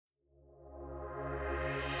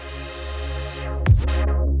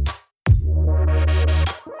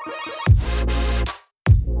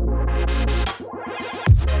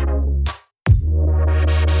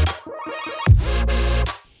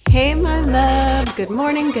good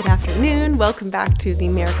morning, good afternoon. Welcome back to the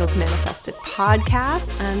Miracles Manifested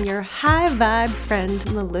podcast. I'm your high vibe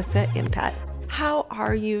friend, Melissa Impact. How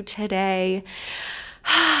are you today?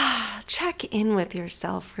 Check in with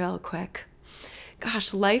yourself real quick.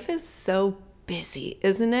 Gosh, life is so busy,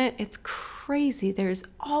 isn't it? It's crazy. There's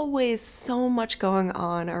always so much going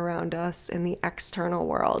on around us in the external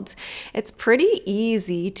world. It's pretty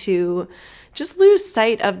easy to just lose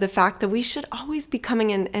sight of the fact that we should always be coming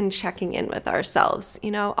in and checking in with ourselves,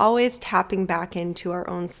 always tapping back into our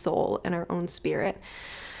own soul and our own spirit.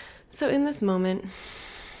 So in this moment,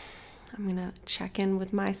 I'm going to check in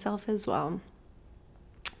with myself as well.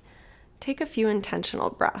 Take a few intentional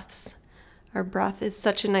breaths. Our breath is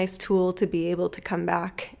such a nice tool to be able to come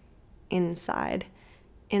back inside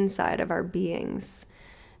of our beings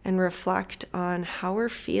and reflect on how we're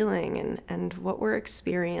feeling and what we're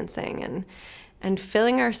experiencing and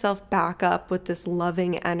filling ourselves back up with this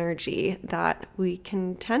loving energy that we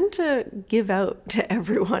can tend to give out to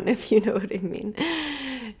everyone, if you know what I mean.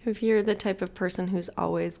 If you're the type of person who's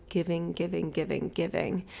always giving,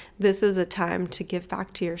 this is a time to give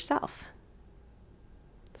back to yourself.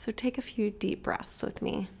 So take a few deep breaths with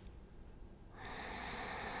me.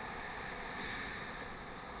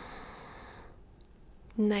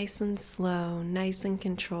 Nice and slow, nice and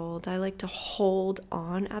controlled. I like to hold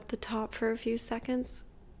on at the top for a few seconds,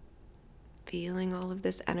 feeling all of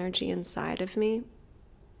this energy inside of me.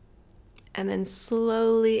 And then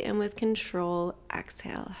slowly and with control,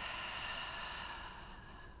 exhale.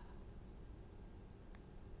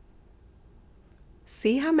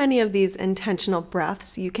 See how many of these intentional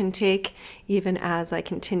breaths you can take even as I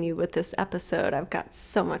continue with this episode. I've got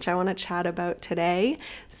so much I want to chat about today,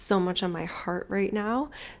 so much on my heart right now.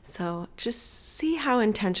 So just see how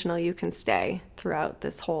intentional you can stay throughout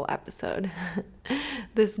this whole episode.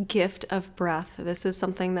 This gift of breath, this is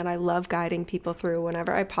something that I love guiding people through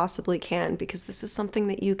whenever I possibly can, because this is something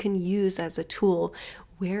that you can use as a tool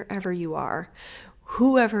wherever you are.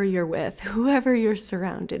 Whoever you're with, whoever you're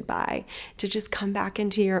surrounded by, to just come back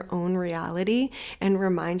into your own reality and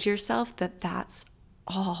remind yourself that that's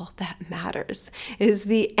all that matters, is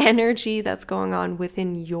the energy that's going on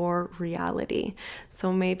within your reality.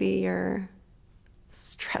 So maybe you're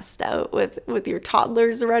stressed out with your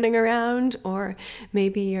toddlers running around, or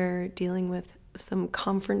maybe you're dealing with some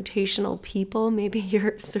confrontational people. Maybe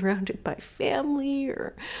you're surrounded by family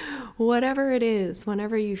or whatever it is.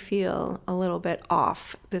 Whenever you feel a little bit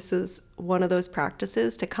off, this is one of those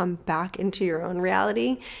practices to come back into your own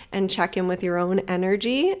reality and check in with your own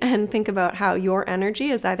energy and think about how your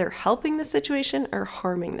energy is either helping the situation or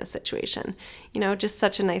harming the situation. Just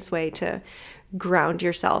such a nice way to ground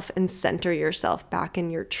yourself and center yourself back in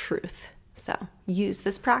your truth. So use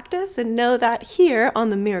this practice and know that here on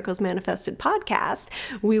the Miracles Manifested podcast,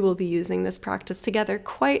 we will be using this practice together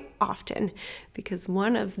quite often, because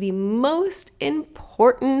one of the most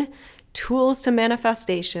important tools to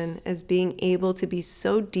manifestation is being able to be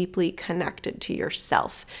so deeply connected to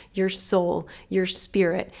yourself, your soul, your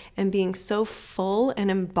spirit, and being so full and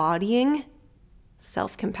embodying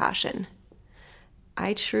self-compassion.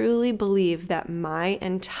 I truly believe that my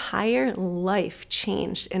entire life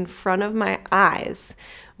changed in front of my eyes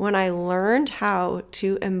when I learned how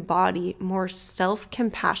to embody more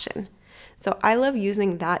self-compassion. So I love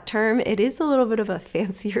using that term. It is a little bit of a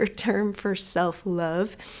fancier term for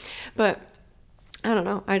self-love, but I don't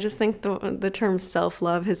know. I just think the term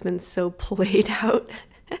self-love has been so played out.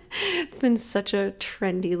 It's been such a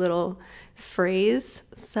trendy little phrase,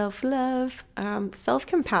 self-love.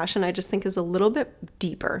 Self-compassion, I just think, is a little bit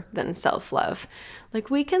deeper than self-love. Like,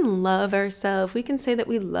 we can love ourselves, we can say that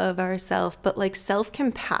we love ourselves, but like,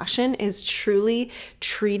 self-compassion is truly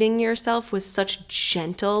treating yourself with such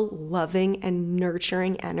gentle, loving, and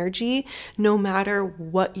nurturing energy, no matter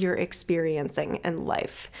what you're experiencing in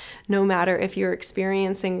life. No matter if you're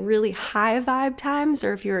experiencing really high vibe times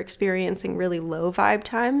or if you're experiencing really low vibe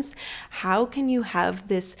times, how can you have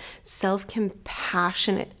this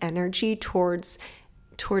self-compassionate energy towards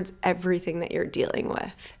everything that you're dealing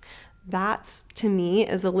with? That's, to me,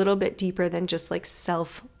 is a little bit deeper than just like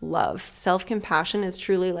self-love. Self-compassion is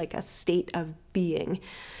truly like a state of being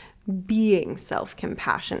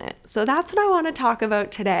self-compassionate. So that's what I want to talk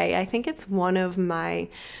about today. I think it's one of my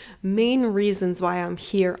main reasons why I'm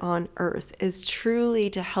here on earth, is truly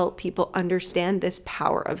to help people understand this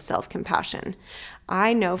power of self-compassion.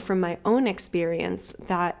 I know from my own experience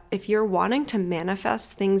that if you're wanting to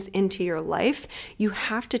manifest things into your life, you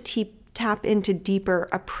have to tap into deeper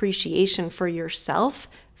appreciation for yourself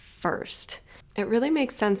first. It really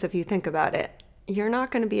makes sense if you think about it. you're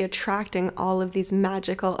not going to be attracting all of these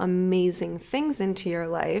magical, amazing things into your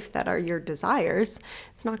life that are your desires.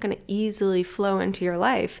 It's not going to easily flow into your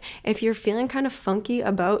life if you're feeling kind of funky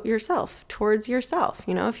about yourself, towards yourself.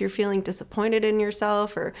 If you're feeling disappointed in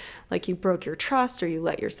yourself, or like you broke your trust, or you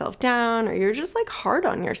let yourself down, or you're just like hard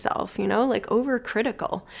on yourself, like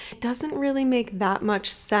overcritical. It doesn't really make that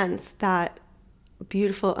much sense that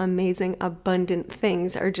beautiful, amazing, abundant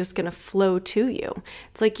things are just going to flow to you.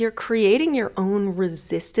 It's like you're creating your own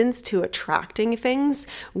resistance to attracting things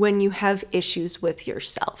when you have issues with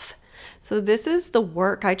yourself. So this is the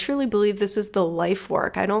work. I truly believe this is the life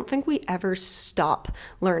work. I don't think we ever stop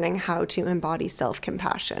learning how to embody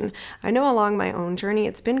self-compassion. I know along my own journey,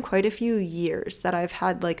 it's been quite a few years that I've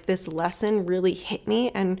had like this lesson really hit me,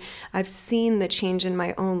 and I've seen the change in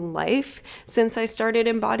my own life since I started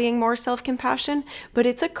embodying more self-compassion, but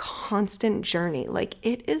it's a constant journey. Like,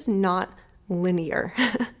 it is not linear.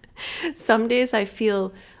 Some days I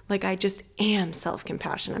feel like I just am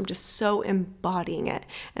self-compassion. I'm just so embodying it.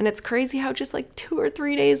 And it's crazy how just like 2 or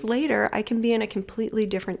 3 days later, I can be in a completely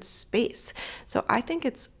different space. So I think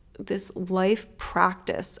it's this life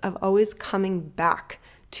practice of always coming back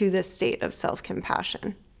to this state of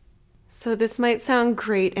self-compassion. So this might sound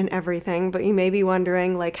great and everything, but you may be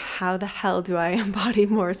wondering, like, how the hell do I embody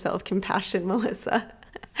more self-compassion, Melissa?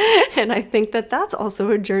 And I think that that's also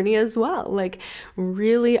a journey as well, like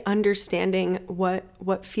really understanding what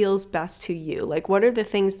feels best to you. Like, what are the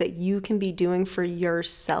things that you can be doing for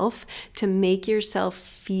yourself to make yourself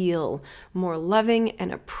feel more loving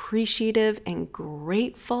and appreciative and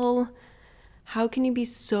grateful? How can you be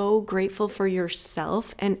so grateful for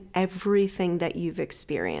yourself and everything that you've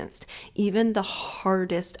experienced, even the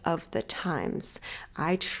hardest of the times?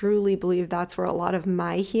 I truly believe that's where a lot of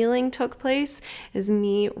my healing took place, is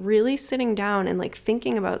me really sitting down and like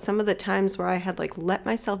thinking about some of the times where I had like let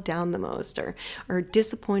myself down the most, or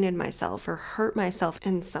disappointed myself, or hurt myself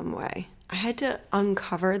in some way. I had to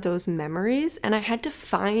uncover those memories, and I had to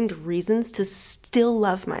find reasons to still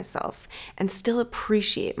love myself and still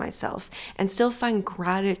appreciate myself and still find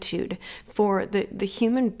gratitude for the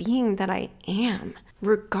human being that I am,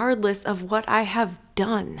 regardless of what I have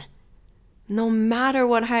done. No matter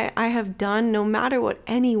what I have done, no matter what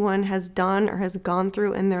anyone has done or has gone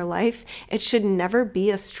through in their life, it should never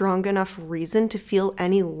be a strong enough reason to feel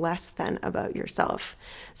any less than about yourself.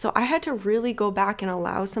 So I had to really go back and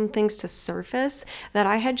allow some things to surface that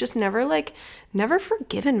I had just never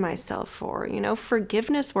forgiven myself for.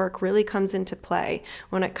 Forgiveness work really comes into play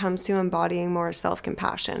when it comes to embodying more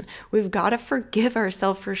self-compassion. We've got to forgive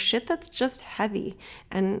ourselves for shit that's just heavy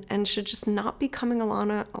and should just not be coming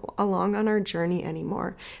along on our journey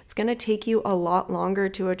anymore. It's going to take you a lot longer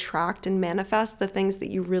to attract and manifest the things that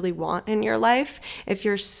you really want in your life if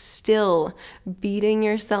you're still beating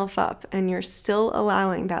yourself up and you're still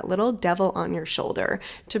allowing that little devil on your shoulder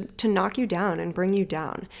to knock you down and bring you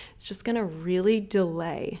down. It's just going to really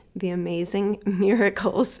delay the amazing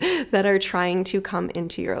miracles that are trying to come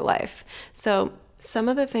into your life. So some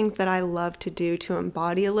of the things that I love to do to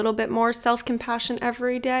embody a little bit more self-compassion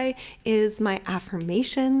every day is my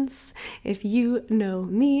affirmations. If you know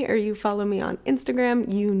me or you follow me on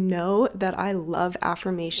Instagram, you know that I love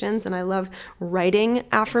affirmations, and I love writing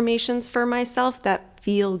affirmations for myself that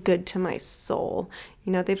feel good to my soul.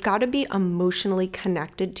 They've got to be emotionally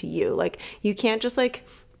connected to you. Like, you can't just like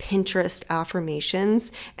Pinterest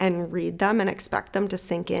affirmations and read them and expect them to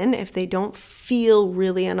sink in if they don't feel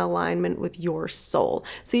really in alignment with your soul.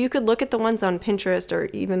 So you could look at the ones on Pinterest, or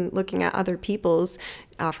even looking at other people's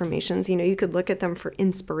affirmations, you could look at them for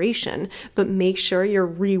inspiration, but make sure you're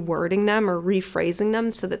rewording them or rephrasing them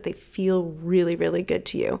so that they feel really, really good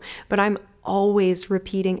to you. But I'm always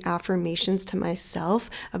repeating affirmations to myself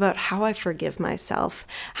about how I forgive myself,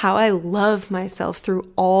 how I love myself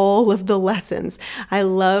through all of the lessons. I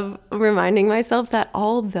love reminding myself that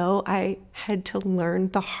although I had to learn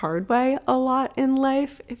the hard way a lot in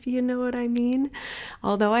life, if you know what I mean,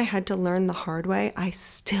 although I had to learn the hard way, I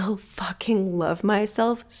still fucking love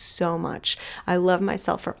myself so much. I love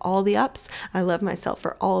myself for all the ups. I love myself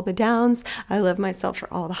for all the downs. I love myself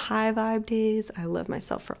for all the high vibe days. I love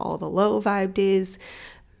myself for all the low vibe days.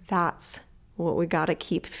 That's what we got to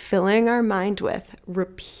keep filling our mind with,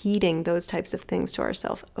 repeating those types of things to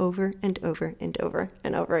ourselves over and over and over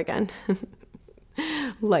and over again.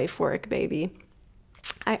 Life work, baby.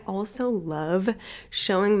 I also love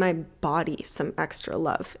showing my body some extra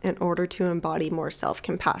love in order to embody more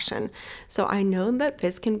self-compassion. So I know that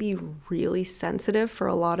this can be really sensitive for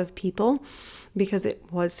a lot of people, because it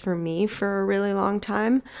was for me for a really long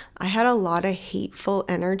time. I had a lot of hateful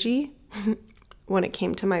energy when it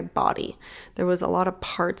came to my body. There was a lot of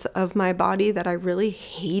parts of my body that I really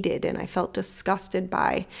hated and I felt disgusted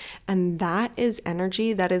by. And that is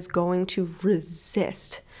energy that is going to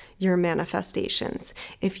resist your manifestations.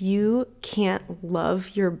 If you can't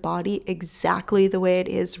love your body exactly the way it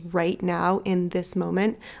is right now in this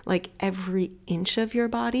moment, like every inch of your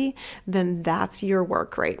body, then that's your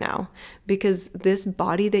work right now. Because this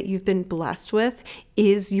body that you've been blessed with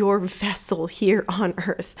is your vessel here on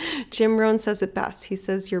earth. Jim Rohn says it best. He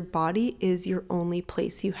says your body is your only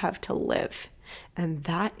place you have to live. And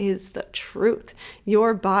that is the truth.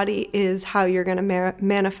 Your body is how you're going to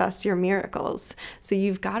manifest your miracles. So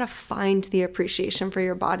you've got to find the appreciation for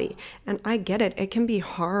your body. And I get it. It can be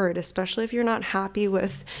hard, especially if you're not happy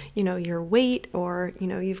with, your weight, or,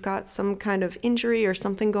 you've got some kind of injury or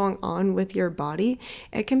something going on with your body.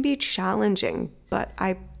 It can be challenging, but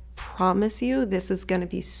I promise you this is going to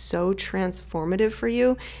be so transformative for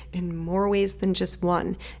you in more ways than just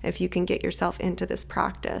one if you can get yourself into this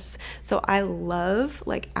practice. So I love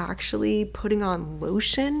actually putting on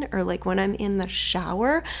lotion, or when I'm in the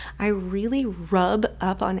shower, I really rub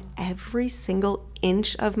up on every single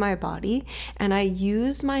inch of my body, and I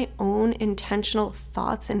use my own intentional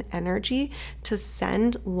thoughts and energy to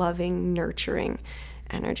send loving, nurturing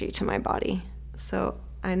energy to my body. So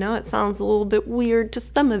I know it sounds a little bit weird to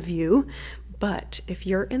some of you, but if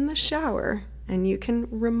you're in the shower and you can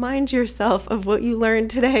remind yourself of what you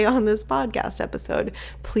learned today on this podcast episode,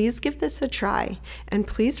 please give this a try. And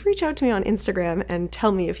please reach out to me on Instagram and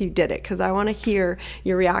tell me if you did it, because I want to hear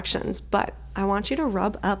your reactions. But I want you to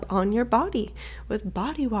rub up on your body with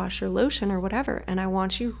body wash or lotion or whatever. And I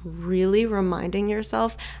want you really reminding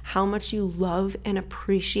yourself how much you love and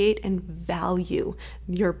appreciate and value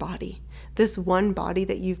your body. This one body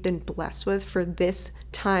that you've been blessed with for this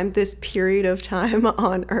time, this period of time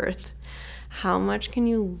on earth. How much can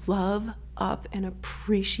you love up and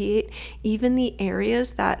appreciate even the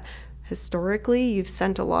areas that historically you've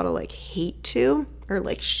sent a lot of hate to, or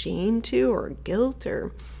shame to, or guilt,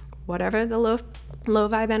 or whatever the low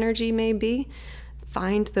vibe energy may be?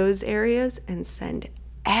 Find those areas and send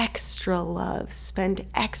extra love. Spend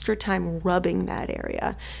extra time rubbing that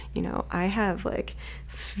area. I have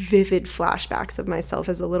vivid flashbacks of myself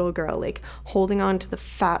as a little girl, holding on to the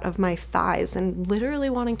fat of my thighs and literally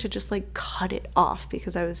wanting to just cut it off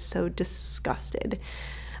because I was so disgusted.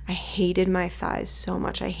 I hated my thighs so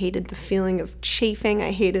much. I hated the feeling of chafing.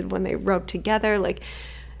 I hated when they rubbed together.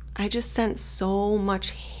 I just sent so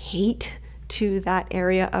much hate to that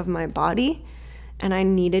area of my body, and I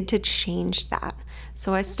needed to change that.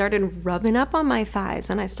 So I started rubbing up on my thighs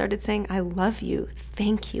and I started saying, I love you.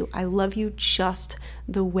 Thank you. I love you just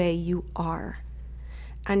the way you are.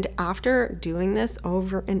 And after doing this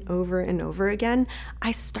over and over and over again,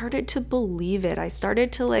 I started to believe it. I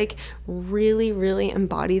started to really, really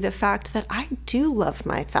embody the fact that I do love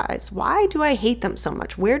my thighs. Why do I hate them so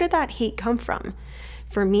much? Where did that hate come from?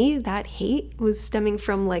 For me, that hate was stemming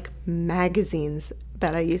from magazines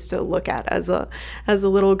that I used to look at as a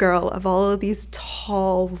little girl, of all of these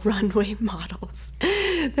tall runway models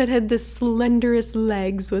that had the slenderest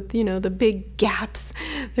legs with, the big gaps.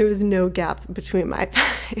 There was no gap between my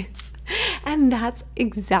thighs. And that's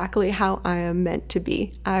exactly how I am meant to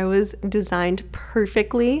be. I was designed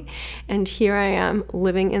perfectly, and here I am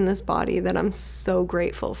living in this body that I'm so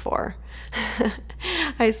grateful for.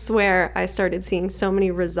 I swear I started seeing so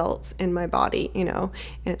many results in my body,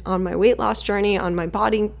 and on my weight loss journey, on my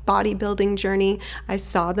bodybuilding journey. I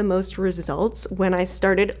saw the most results when I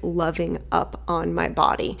started loving up on my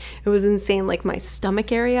body. It was insane. My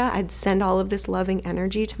stomach area, I'd send all of this loving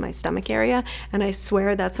energy to my stomach area, and I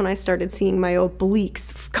swear that's when I started seeing my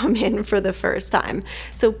obliques come in for the first time.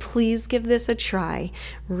 So please give this a try.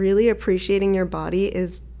 Really appreciating your body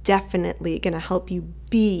is definitely going to help you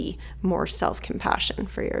be more self-compassion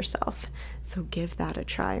for yourself. So give that a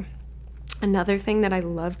try. Another thing that I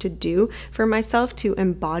love to do for myself to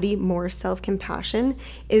embody more self-compassion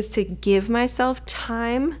is to give myself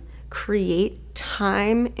time, create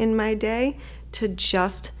time in my day to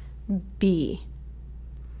just be.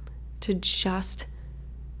 To just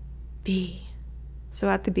be. So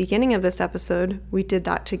at the beginning of this episode, we did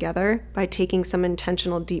that together by taking some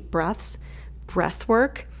intentional deep breaths. Breath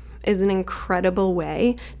work is an incredible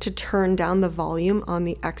way to turn down the volume on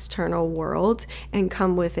the external world and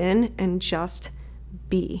come within and just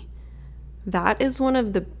be. That is one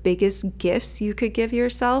of the biggest gifts you could give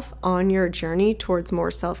yourself on your journey towards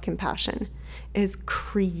more self-compassion, is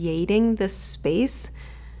creating the space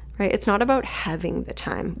right? It's not about having the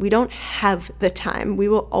time. We don't have the time. We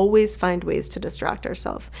will always find ways to distract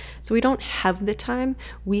ourselves. So we don't have the time.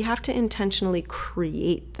 We have to intentionally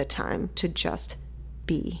create the time to just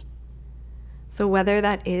be. So whether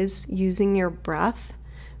that is using your breath,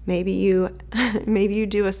 maybe you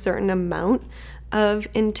do a certain amount of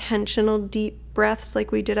intentional deep breaths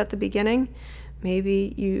like we did at the beginning.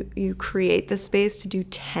 Maybe you create the space to do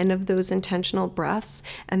 10 of those intentional breaths,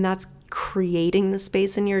 and that's creating the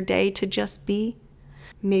space in your day to just be.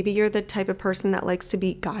 Maybe you're the type of person that likes to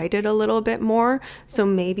be guided a little bit more, so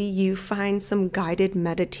maybe you find some guided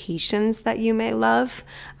meditations that you may love.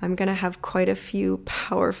 I'm going to have quite a few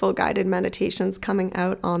powerful guided meditations coming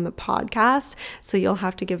out on the podcast, so you'll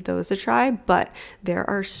have to give those a try, but there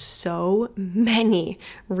are so many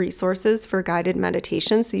resources for guided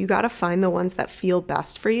meditation, so you got to find the ones that feel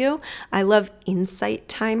best for you. I love Insight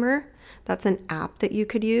Timer. That's an app that you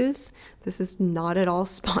could use. This is not at all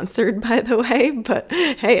sponsored, by the way, but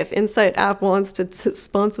hey, if Insight app wants to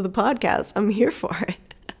sponsor the podcast, I'm here for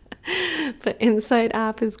it. But Insight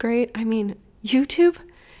app is great. I mean, YouTube,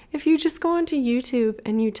 if you just go onto YouTube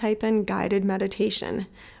and you type in guided meditation,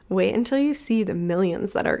 wait until you see the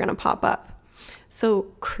millions that are going to pop up. So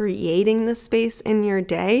creating the space in your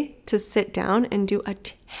day to sit down and do a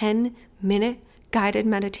 10-minute guided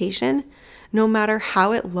meditation, no matter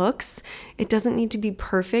how it looks, it doesn't need to be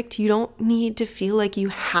perfect. You don't need to feel like you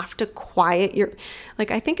have to quiet your,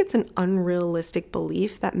 I think it's an unrealistic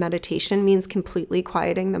belief that meditation means completely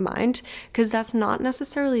quieting the mind, because that's not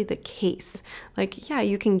necessarily the case. Yeah,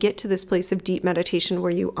 you can get to this place of deep meditation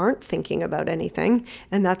where you aren't thinking about anything,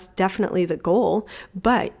 and that's definitely the goal,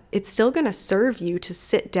 but it's still going to serve you to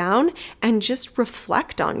sit down and just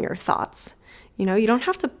reflect on your thoughts. You don't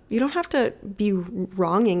have to be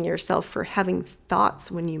wronging yourself for having thoughts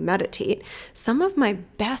when you meditate. Some of my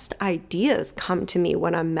best ideas come to me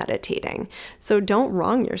when I'm meditating. So don't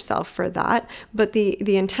wrong yourself for that. But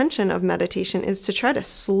the intention of meditation is to try to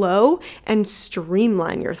slow and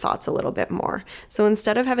streamline your thoughts a little bit more. So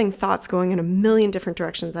instead of having thoughts going in a million different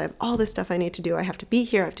directions, I have all this stuff I need to do. I have to be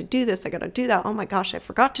here. I have to do this. I got to do that. Oh my gosh, I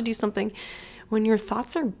forgot to do something. When your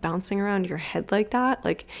thoughts are bouncing around your head like that,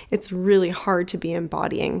 it's really hard to be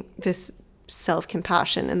embodying this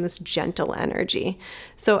self-compassion and this gentle energy.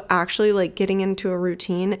 So actually getting into a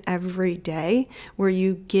routine every day where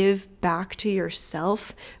you give back to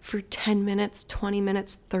yourself for 10 minutes, 20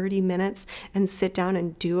 minutes, 30 minutes and sit down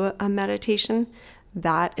and do a meditation,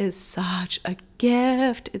 that is such a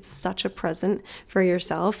gift. It's such a present for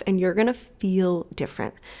yourself, and you're going to feel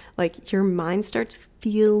different. Your mind starts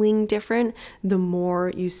feeling different the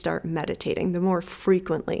more you start meditating, the more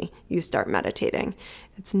frequently you start meditating.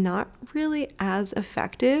 It's not really as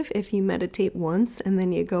effective if you meditate once and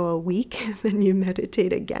then you go a week and then you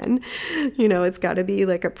meditate again. It's got to be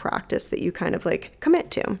a practice that you kind of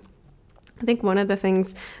commit to. I think one of the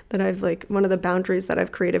things that one of the boundaries that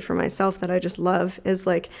I've created for myself that I just love is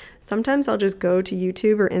sometimes I'll just go to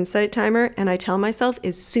YouTube or Insight Timer and I tell myself,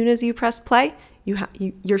 as soon as you press play,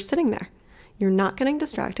 you're sitting there. You're not getting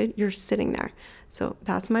distracted. You're sitting there. So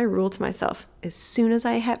that's my rule to myself. As soon as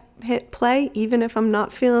I hit play, even if I'm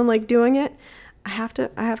not feeling like doing it, I have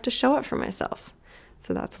to show up for myself.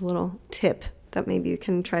 So that's a little tip that maybe you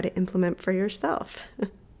can try to implement for yourself.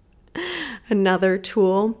 Another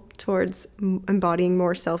tool towards embodying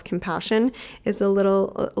more self-compassion is a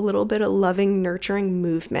little bit of loving, nurturing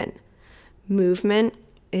movement. Movement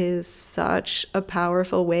is such a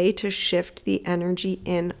powerful way to shift the energy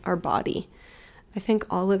in our body. I think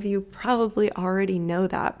all of you probably already know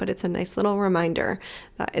that, but it's a nice little reminder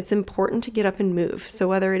that it's important to get up and move. So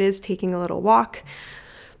whether it is taking a little walk,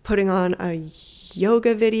 putting on a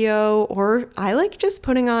yoga video, or I like just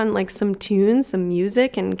putting on some tunes, some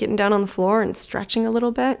music, and getting down on the floor and stretching a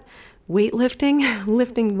little bit, weightlifting,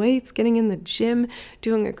 lifting weights, getting in the gym,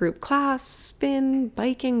 doing a group class, spin,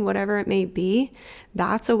 biking, whatever it may be.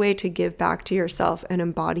 That's a way to give back to yourself and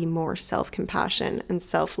embody more self-compassion and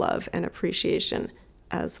self-love and appreciation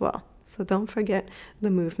as well. So don't forget the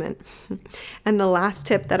movement. And the last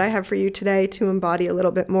tip that I have for you today to embody a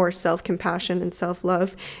little bit more self-compassion and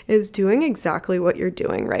self-love is doing exactly what you're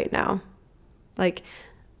doing right now.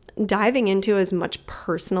 Diving into as much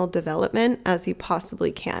personal development as you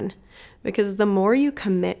possibly can. Because the more you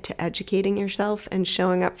commit to educating yourself and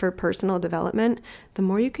showing up for personal development, the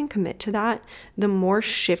more you can commit to that, the more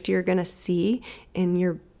shift you're going to see in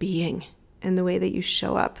your being and the way that you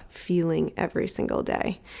show up feeling every single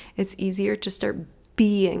day. It's easier to start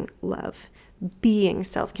being love, being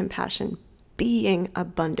self-compassion, being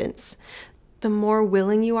abundance. the more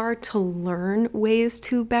willing you are to learn ways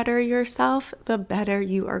to better yourself, the better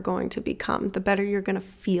you are going to become, the better you're going to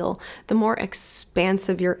feel, the more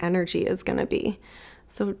expansive your energy is going to be.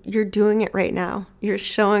 So you're doing it right now. You're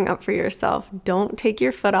showing up for yourself. Don't take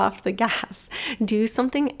your foot off the gas. Do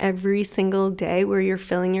something every single day where you're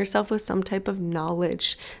filling yourself with some type of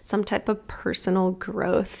knowledge, some type of personal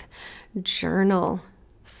growth. Journal.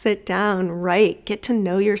 Sit down, write, get to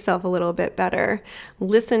know yourself a little bit better.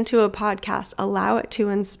 Listen to a podcast, allow it to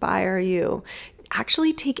inspire you.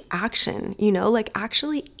 Actually take action,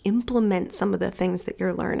 actually implement some of the things that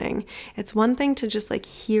you're learning. It's one thing to just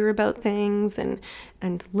hear about things and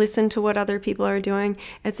listen to what other people are doing.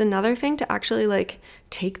 It's another thing to actually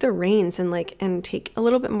take the reins and take a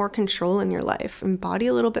little bit more control in your life, embody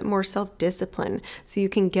a little bit more self-discipline so you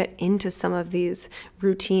can get into some of these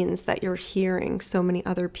routines that you're hearing so many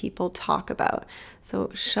other people talk about. So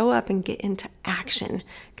show up and get into action,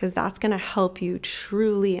 because that's going to help you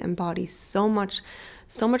truly embody so much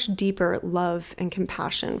deeper love and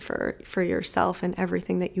compassion for yourself and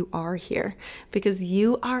everything that you are here, because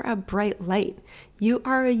you are a bright light. You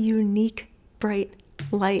are a unique bright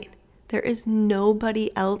light. There is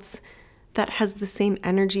nobody else that has the same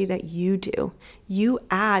energy that you do. You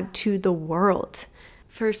add to the world.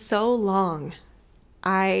 For so long,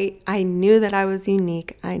 I knew that I was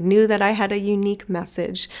unique. I knew that I had a unique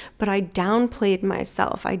message, but I downplayed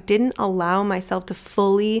myself. I didn't allow myself to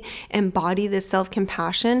fully embody this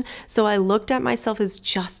self-compassion. So I looked at myself as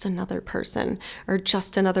just another person, or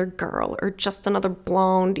just another girl, or just another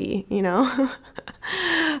blondie,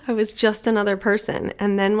 I was just another person.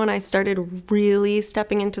 And then when I started really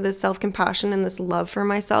stepping into this self-compassion and this love for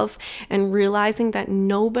myself and realizing that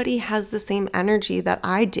nobody has the same energy that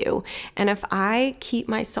I do, and if I keep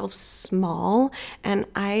myself small and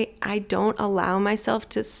I don't allow myself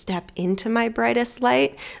to step into my brightest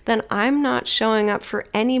light, then I'm not showing up for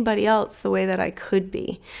anybody else the way that I could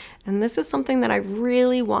be. And this is something that I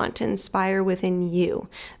really want to inspire within you,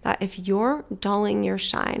 that if you're dulling your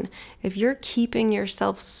shine, if you're keeping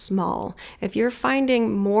yourself small, if you're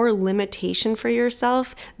finding more limitation for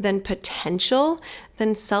yourself than potential,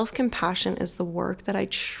 then self-compassion is the work that I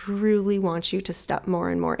truly want you to step more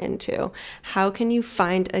and more into. How can you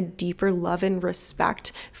find a deeper love and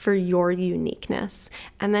respect for your uniqueness?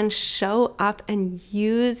 And then show up and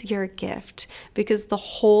use your gift, because the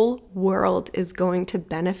whole world is going to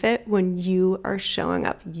benefit when you are showing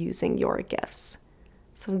up using your gifts.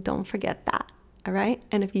 So don't forget that. All right?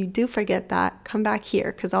 And if you do forget that, come back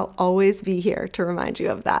here, because I'll always be here to remind you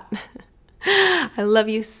of that. I love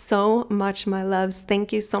you so much, my loves.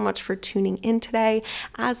 Thank you so much for tuning in today.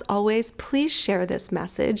 As always, please share this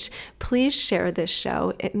message. Please share this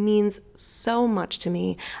show. It means so much to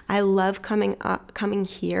me. I love coming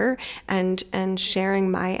here and sharing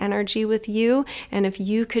my energy with you. And if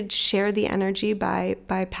you could share the energy by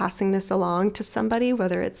passing this along to somebody,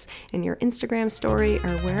 whether it's in your Instagram story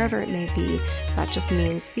or wherever it may be, that just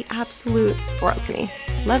means the absolute world to me.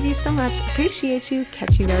 Love you so much. Appreciate you.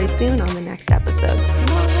 Catch you very soon on the next episode.